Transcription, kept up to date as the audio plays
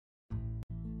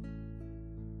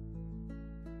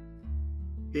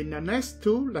In the next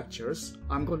two lectures,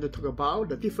 I'm going to talk about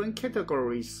the different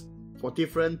categories for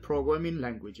different programming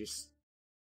languages.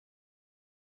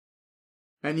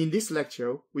 And in this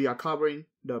lecture, we are covering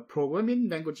the programming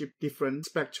language different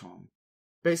spectrum,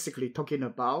 basically talking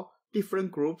about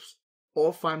different groups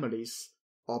or families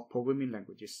of programming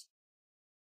languages.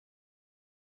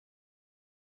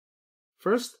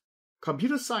 First,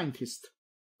 computer scientists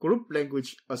group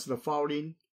language as the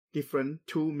following different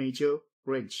two major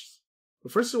ranges. The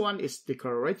first one is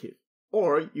declarative,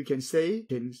 or you can say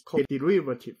it's called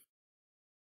derivative.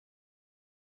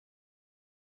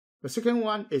 The second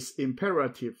one is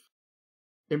imperative.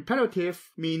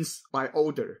 Imperative means by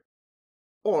order,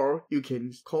 or you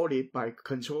can call it by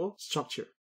control structure.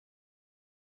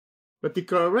 The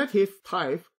declarative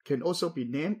type can also be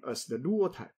named as the rule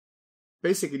type.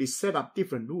 Basically set up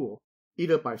different rules,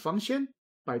 either by function,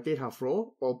 by data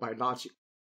flow, or by logic.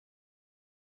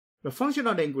 The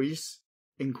functional languages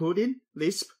including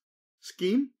Lisp,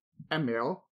 Scheme,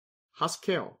 ML,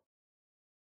 Haskell.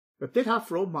 The data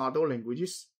flow model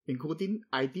languages including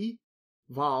ID,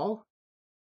 Val,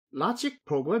 logic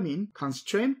programming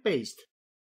constraint-based,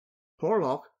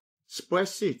 Prolog,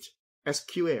 Spreadsheet,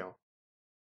 SQL.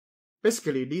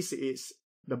 Basically, this is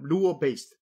the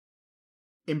rule-based.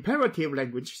 Imperative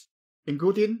languages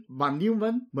including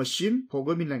Manoomin machine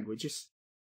programming languages,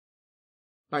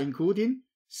 including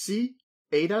C,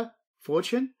 Ada,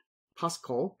 Fortran,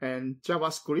 Pascal, and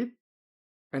JavaScript,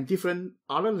 and different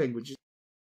other languages.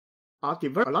 Are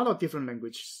developed a lot of different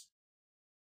languages.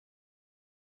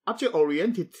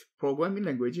 Object-oriented programming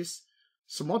languages,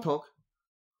 Smalltalk,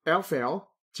 LFL,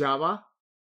 Java,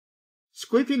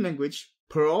 scripting language,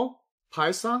 Perl,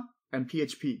 Python, and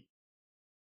PHP.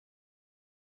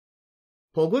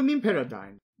 Programming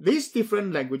paradigm. These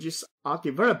different languages are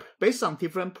developed based on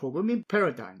different programming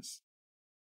paradigms.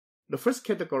 The first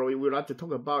category we like to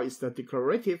talk about is the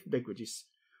declarative languages.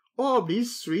 All of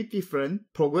these three different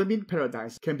programming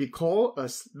paradigms can be called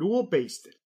as rule-based.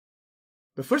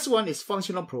 The first one is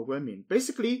functional programming.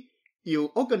 Basically,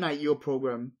 you organize your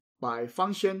program by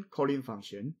function calling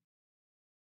function,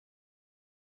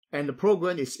 and the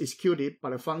program is executed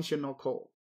by the functional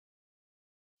call.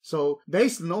 So there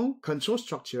is no control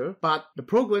structure, but the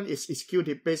program is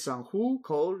executed based on who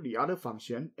called the other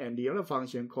function, and the other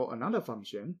function called another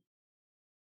function.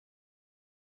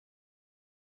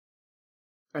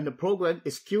 And the program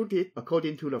executed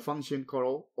according to the function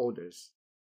call orders.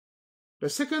 The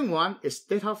second one is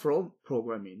data flow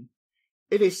programming.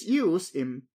 It is used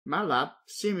in MATLAB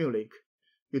Simulink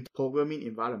with programming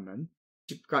environment.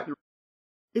 You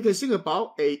can think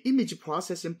about an image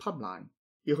processing pipeline.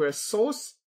 You have a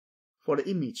source for the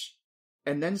image,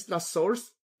 and then that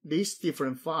source lists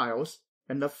different files,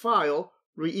 and the file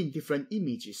read in different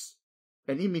images.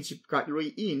 An image got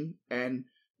read in, and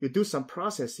you do some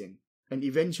processing, and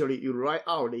eventually you write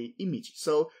out the image.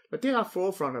 So the data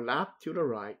flow from the left to the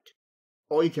right,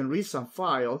 or you can read some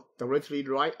file directly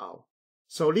write out.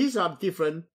 So these are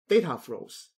different data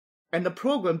flows, and the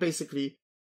program basically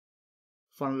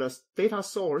from the data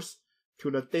source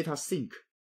to the data sink,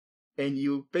 and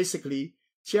you basically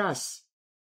just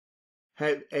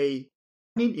have a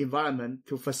environment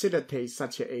to facilitate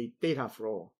such a data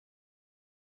flow.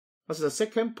 That's the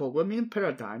second programming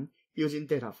paradigm using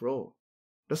data flow.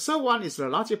 The third one is the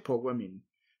logic programming.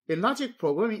 In logic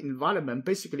programming environment,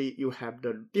 basically you have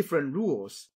the different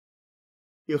rules.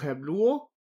 You have rule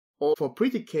or for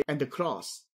predicate and the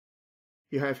clause.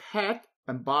 You have head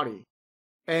and body.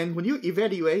 And when you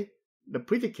evaluate the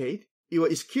predicate, you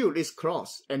will execute this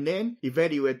clause and then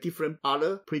evaluate different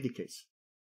other predicates.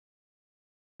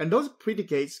 And those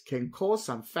predicates can cause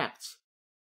some facts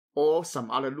or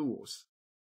some other rules.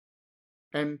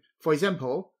 And for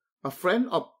example, a friend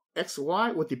of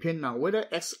XY will depend on whether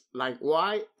X like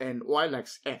Y and Y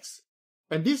likes X.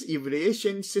 And this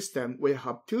evaluation system will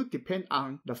have to depend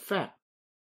on the fact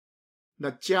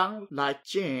that Jiang like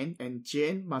Jane and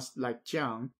Jane must like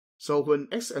Jiang. So when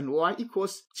X and Y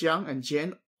equals Jiang and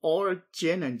Jane or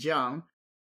Jane and Jiang,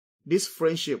 this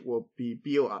friendship will be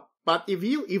built up. But if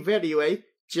you evaluate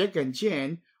Jack and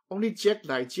Jane, only Jack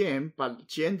likes Jane, but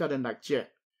Jane doesn't like Jack.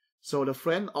 So the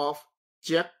friend of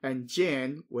Jack and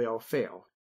Jane will fail.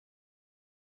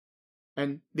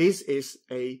 And this is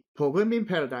a programming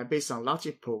paradigm based on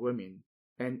logic programming,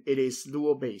 and it is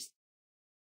rule-based.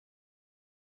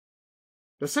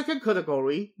 The second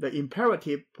category, the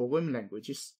imperative programming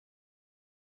languages.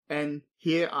 And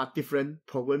here are different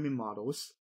programming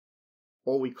models,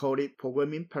 or we call it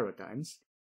programming paradigms.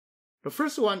 The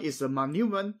first one is the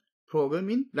Manoomin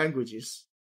programming languages,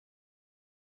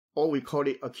 or we call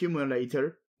it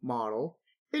accumulator model.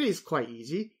 It is quite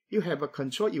easy. You have a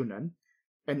control unit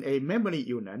and a memory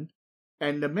unit,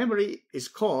 and the memory is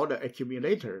called the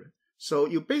accumulator. So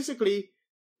you basically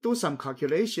do some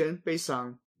calculation based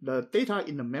on the data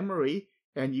in the memory,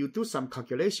 and you do some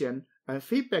calculation and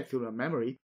feedback to the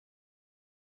memory.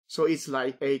 So it's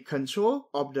like a control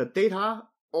of the data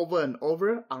over and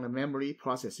over on the memory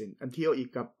processing until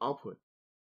it got output.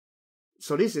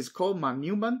 So this is called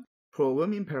Manoomin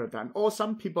programming paradigm, or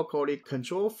some people call it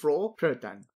control flow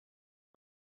paradigm.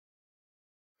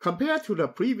 Compared to the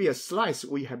previous slides,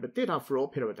 we have the data flow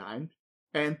paradigm,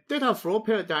 and data flow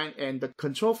paradigm and the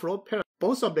control flow paradigm,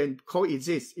 both of them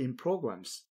coexist in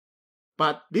programs.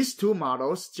 But these two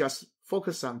models just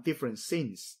focus on different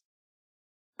things.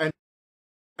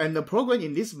 And the program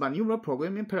in this Manoomin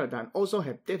programming paradigm also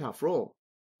have data flow,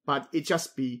 but it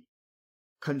just be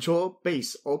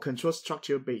control-based or control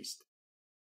structure-based.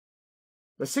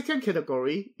 The second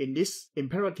category in this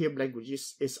imperative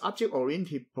languages is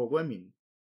object-oriented programming.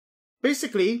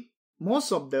 Basically,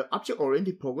 most of the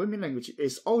object-oriented programming language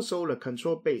is also the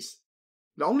control-based.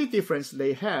 The only difference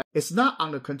they have is not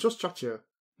on the control structure,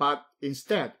 but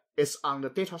instead it's on the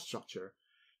data structure.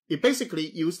 It basically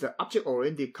uses the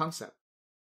object-oriented concept.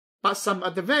 But some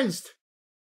advanced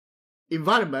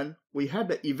environment, we have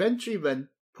the event-driven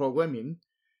programming,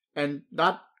 and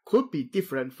that could be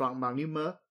different from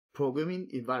Manoomin programming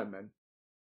environment.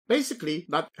 Basically,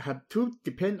 that have to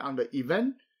depend on the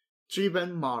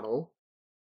event-driven model.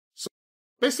 So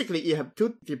basically, you have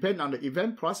to depend on the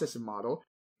event processing model.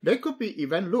 There could be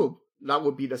event loop, that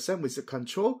would be the same with the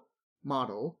control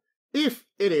model. If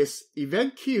it is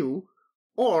event queue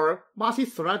or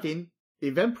multi-threading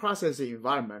event processing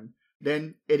environment,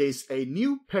 then it is a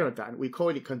new paradigm. We call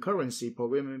it concurrency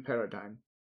programming paradigm.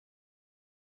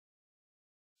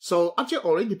 So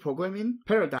object-oriented programming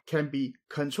paradigm can be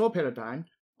control paradigm,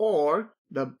 or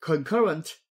the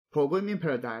concurrent programming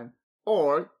paradigm,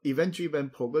 or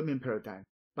event-driven programming paradigm.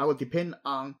 That will depend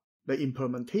on the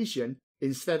implementation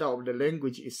instead of the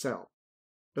language itself.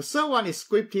 The third one is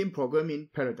scripting programming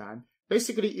paradigm.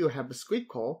 Basically, you have a script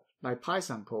code, like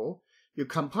Python code. You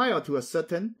compile to a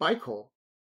certain bytecode,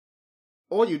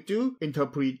 or you do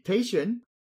interpretation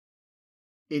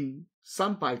in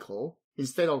some bytecode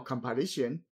instead of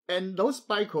compilation, and those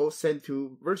bytecodes sent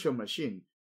to virtual machine,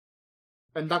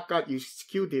 and that got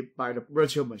executed by the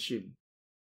virtual machine.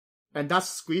 And that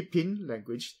scripting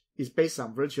language is based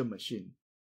on virtual machine.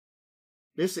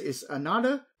 This is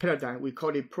another paradigm, we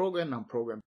call it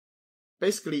program-non-program.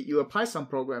 Basically, you apply some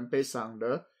program based on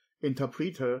the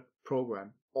interpreter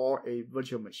program or a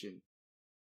virtual machine.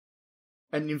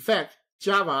 And in fact,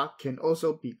 Java can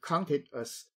also be counted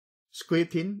as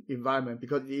scripting environment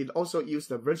because it also uses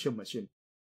the virtual machine.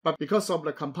 But because of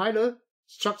the compiler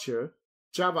structure,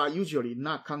 Java usually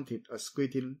not counted as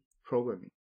scripting programming.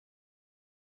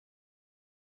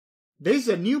 There is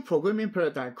a new programming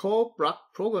paradigm called block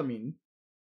programming.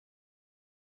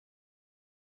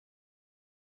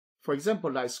 For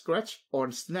example, like Scratch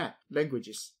or Snap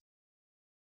languages.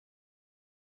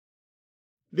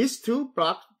 These two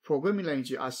block programming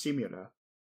languages are similar.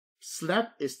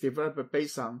 Snap is developed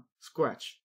based on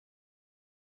Scratch.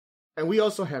 And we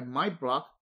also have MyBlock,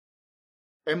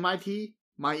 MIT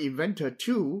My Inventor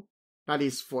 2, that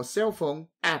is for cell phone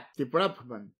app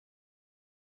development.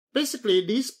 Basically,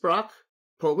 this block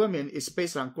programming is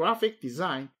based on graphic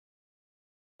design,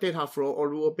 data flow, or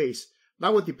rule-based.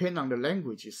 That will depend on the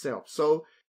language itself. So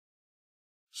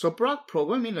block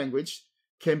programming language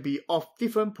can be of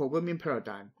different programming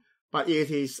paradigm, but it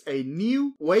is a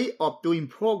new way of doing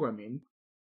programming,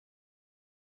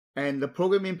 and the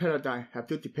programming paradigm have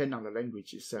to depend on the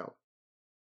language itself.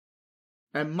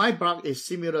 And MyBlock is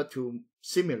similar to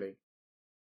Simulink.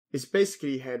 It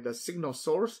basically had the signal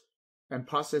source and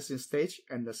processing stage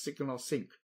and the signal sink.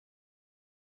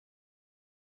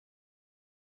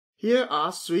 Here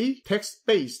are three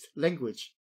text-based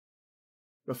languages.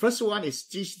 The first one is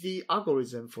GCD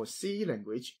algorithm for C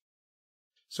language.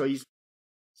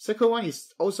 Second one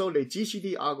is also the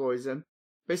GCD algorithm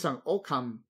based on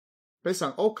OCaml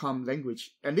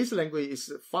language. And this language is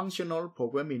a functional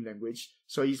programming language.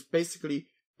 So it's basically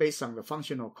based on the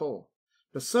functional code.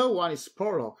 The third one is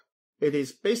Prolog. It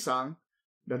is based on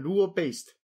the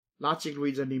rule-based logic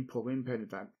reasoning programming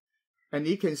paradigm. And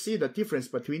you can see the difference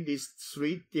between these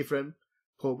three different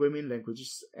programming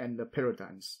languages and the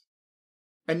paradigms.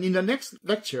 And in the next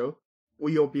lecture,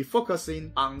 we will be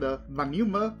focusing on the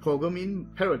Manoomin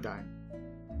programming paradigm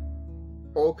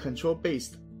or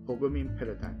control-based programming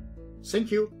paradigm.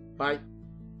 Thank you. Bye.